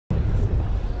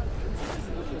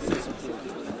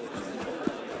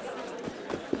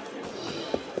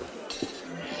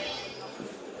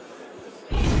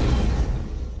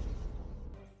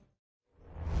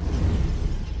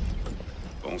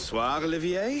Bonsoir,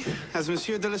 Olivier. Has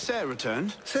Monsieur de la Serre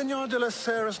returned? Senor de la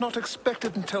Serre is not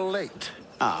expected until late.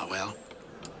 Ah, well.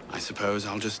 I suppose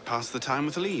I'll just pass the time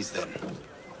with Elise, then.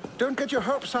 Don't get your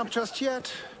hopes up just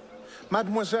yet.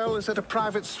 Mademoiselle is at a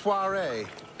private soirée,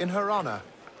 in her honor,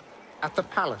 at the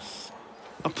palace.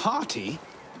 A party?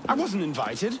 I wasn't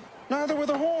invited. Neither were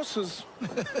the horses.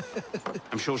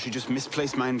 I'm sure she just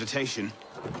misplaced my invitation.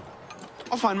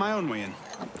 I'll find my own way in.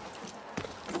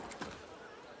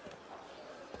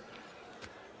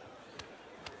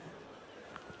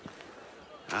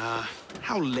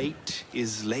 How late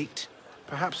is late?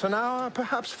 Perhaps an hour,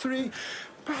 perhaps 3,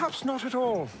 perhaps not at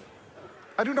all.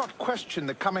 I do not question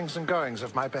the comings and goings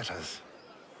of my betters.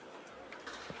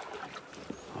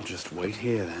 I'll just wait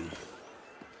here, then.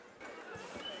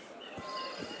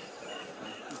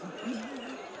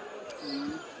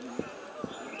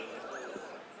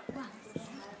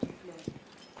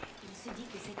 Il se dit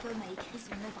que cet homme a écrit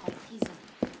son œuvre en prison,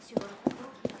 sur un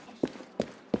rouleau qui va cacher.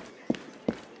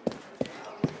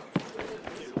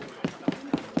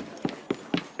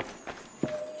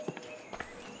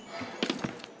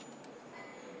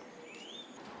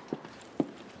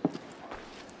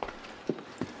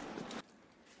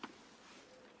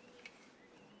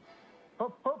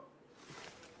 Hop, hop.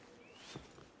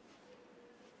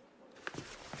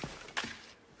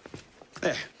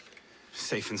 There.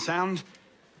 Safe and sound,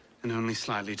 and only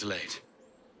slightly delayed.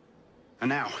 And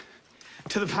now,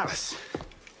 to the palace.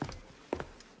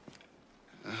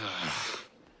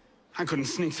 I couldn't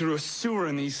sneak through a sewer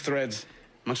in these threads,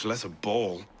 much less a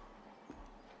ball.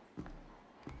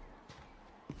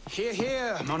 Here,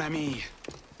 here, mon ami.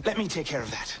 Let me take care of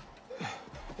that.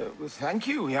 Thank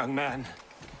you, young man.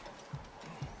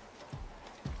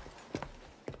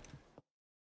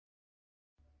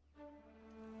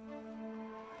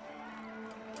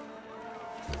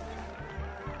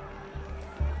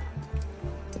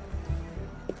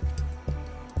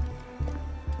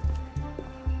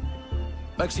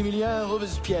 Maximilien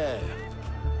Robespierre.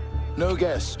 No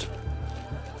guest.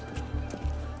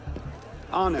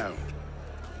 Arnaud.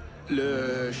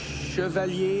 Le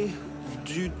Chevalier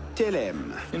du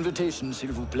Télème. Invitation,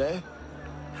 s'il vous plaît.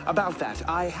 About that,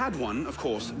 I had one, of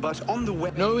course, but on the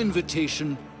web... No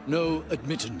invitation, no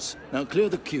admittance. Now clear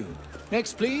the queue.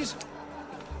 Next, please.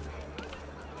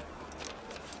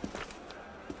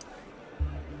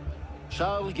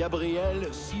 Charles Gabriel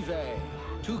Siver.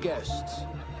 2 guests.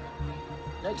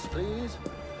 Next, please.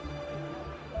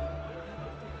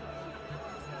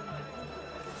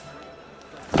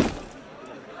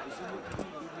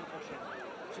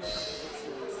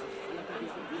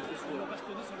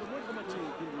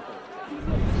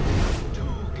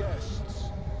 Two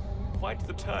guests. Quite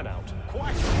the turnout.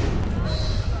 Quite!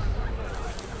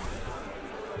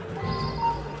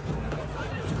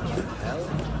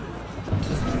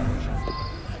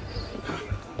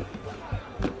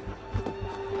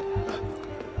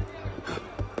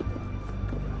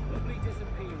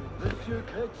 Monsieur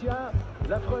Chrétien,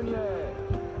 la première.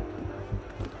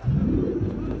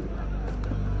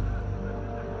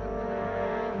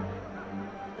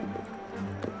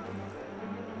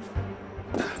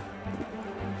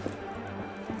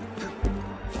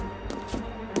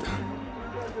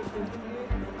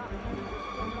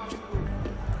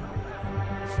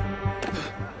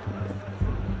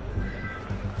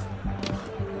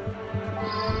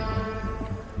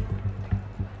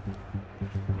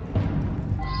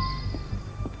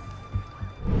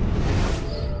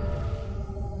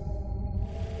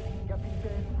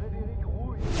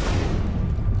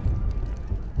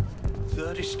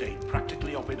 Third estate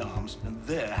practically up in arms, and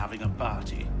they're having a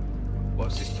party.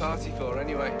 What's this party for,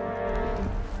 anyway?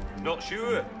 Not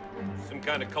sure. Some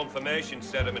kind of confirmation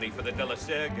ceremony for the De La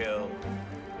Serre girl.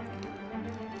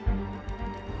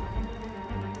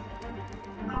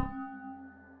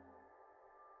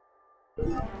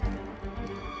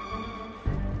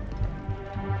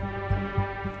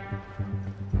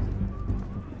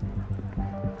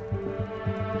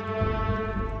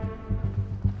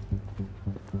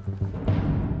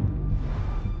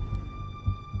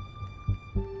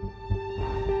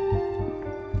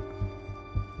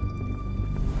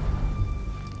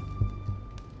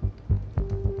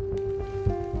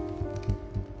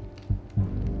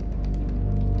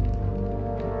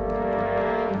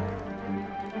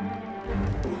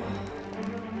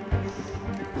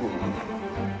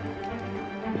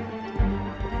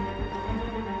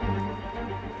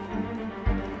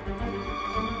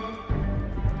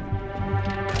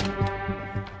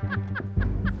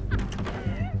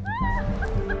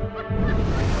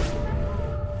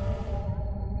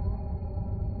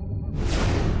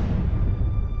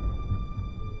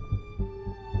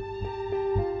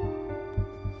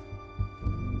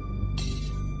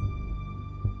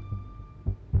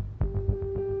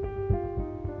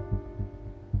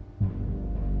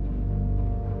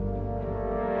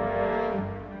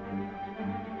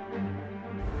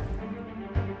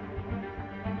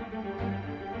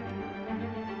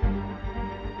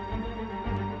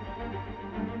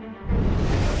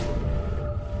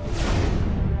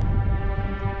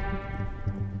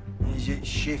 its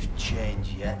shift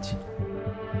change yet.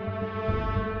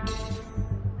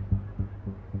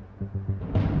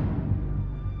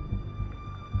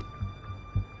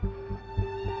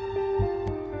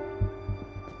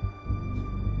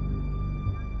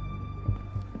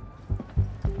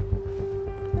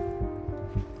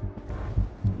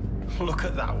 Look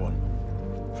at that one.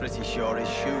 Pretty sure his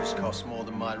shoes cost more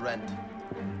than my rent.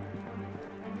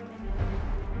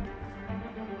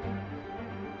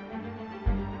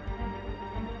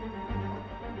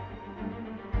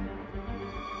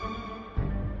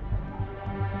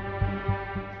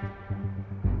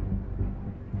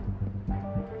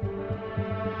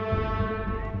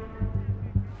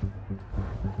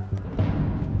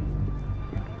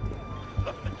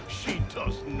 She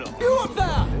does not. You up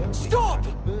there! Stop!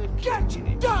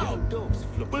 Get down!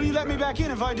 Will you let me back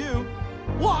in if I do?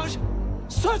 What?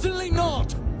 Certainly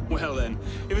not! Well then,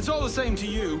 if it's all the same to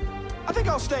you, I think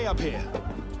I'll stay up here.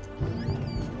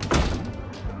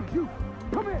 You,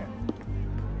 come here!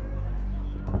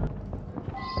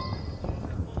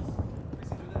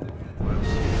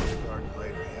 Garden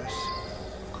later, yes?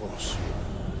 Of course.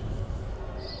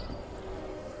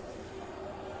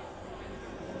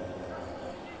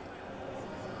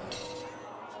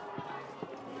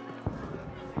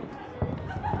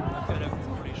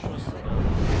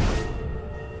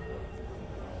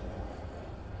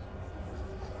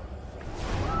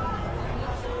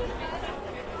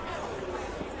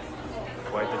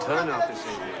 Quite the turnout this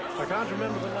evening. I can't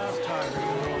remember the last time we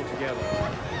were all together.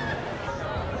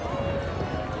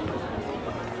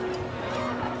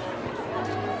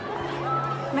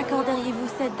 M'accorderiez-vous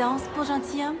cette danse pour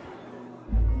gentilhomme?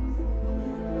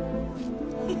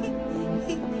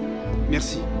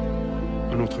 Merci.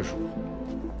 Un autre jour.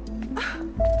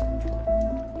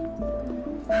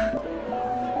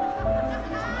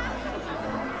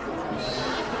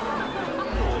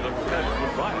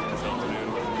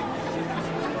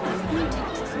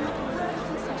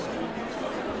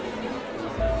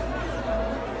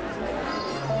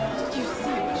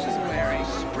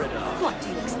 What do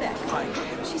you expect?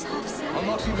 She's half sad. I'll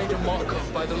not be made a mock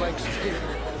of by the likes of him.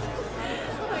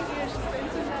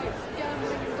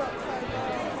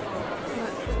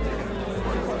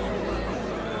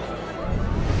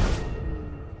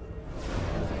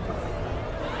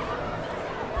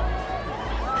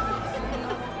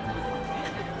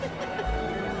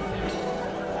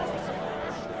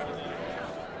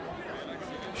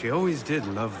 She always did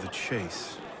love the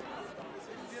chase.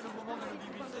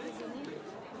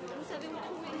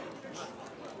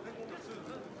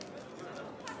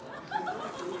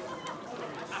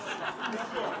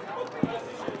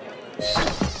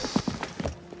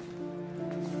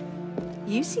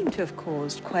 You seem to have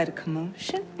caused quite a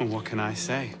commotion. Well, what can I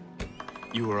say?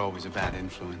 You were always a bad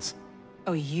influence.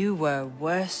 Oh, you were a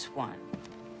worse one.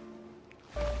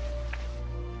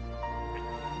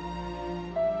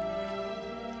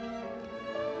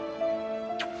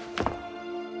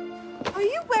 Are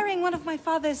you wearing one of my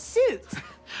father's suits?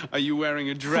 Are you wearing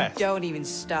a dress? Don't even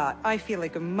start. I feel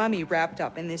like a mummy wrapped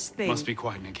up in this thing. Must be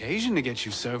quite an occasion to get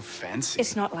you so fancy.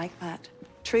 It's not like that.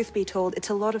 Truth be told, it's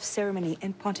a lot of ceremony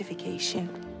and pontification.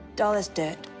 Dull as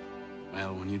dirt.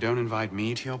 Well, when you don't invite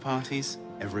me to your parties,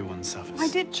 everyone suffers. I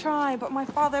did try, but my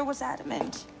father was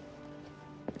adamant.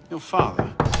 Your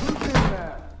father?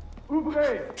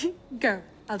 Go.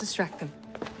 I'll distract them.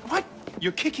 What?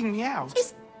 You're kicking me out?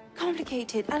 It's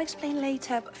complicated. I'll explain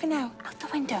later, but for now, out the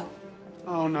window.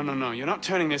 Oh, no, no, no. You're not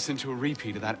turning this into a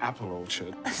repeat of that apple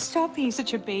orchard. Stop being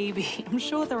such a baby. I'm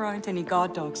sure there aren't any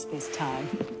guard dogs this time.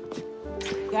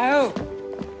 Go!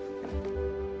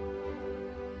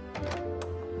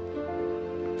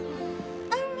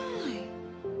 Oh my!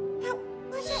 Now,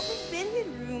 was that the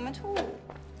billiard room at all?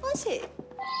 Was it?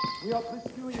 We are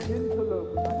pursuing an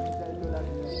interloper, Mademoiselle de la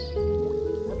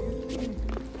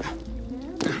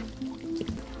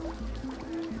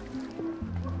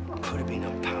Could have been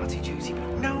on party duty,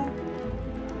 but no.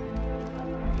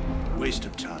 Waste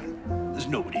of time. There's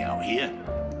nobody out here.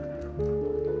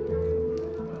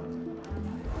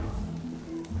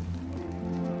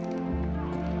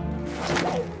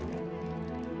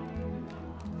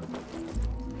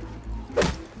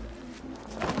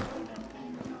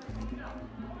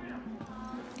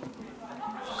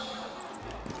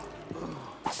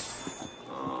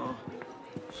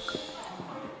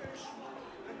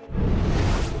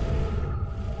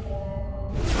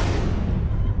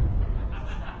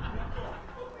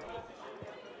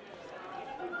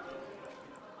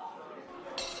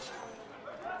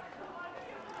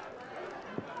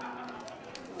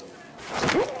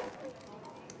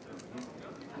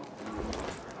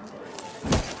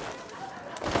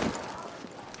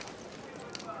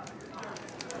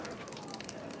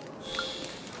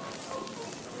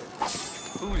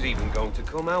 Who's even going to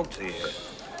come out here?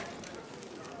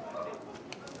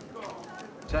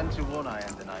 10 to 1 I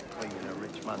end the night cleaning a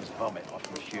rich man's vomit off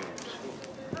my shoes.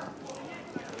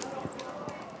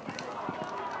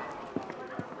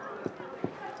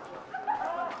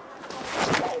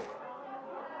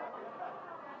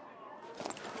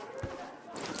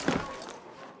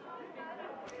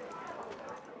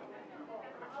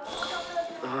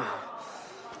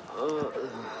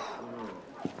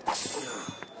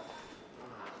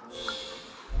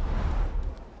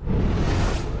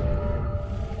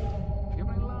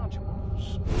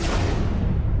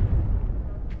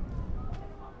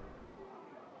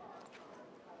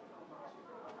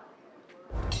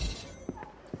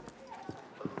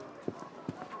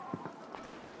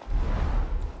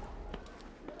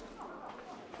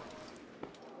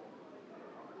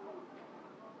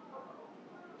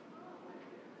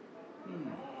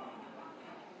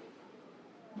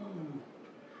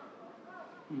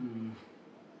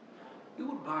 Who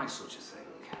would buy such a thing?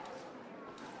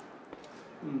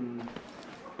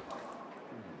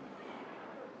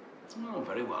 Oh,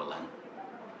 very well then.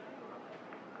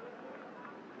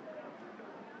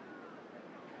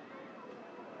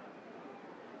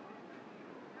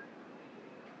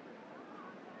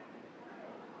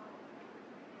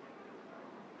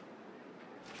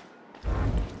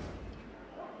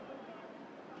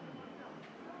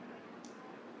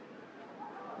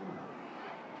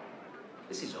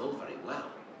 This is all very well,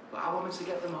 but how am I to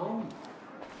get them home?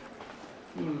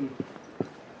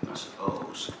 I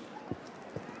suppose.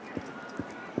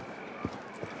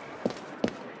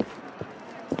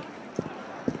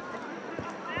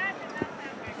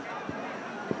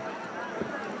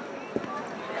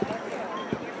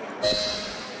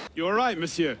 You all right,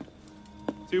 monsieur?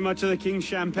 Too much of the king's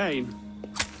champagne?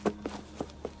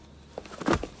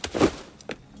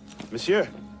 Monsieur?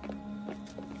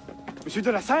 Monsieur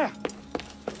de la Serre!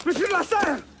 Monsieur de la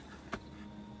Serre!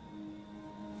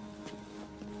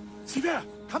 Sivir,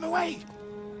 come away!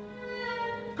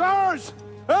 Guards!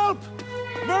 Help!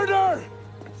 Murder!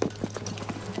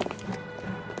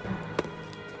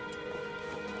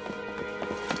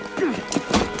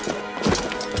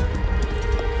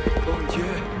 Bon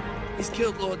Dieu, he's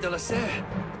killed Lord de la Serre.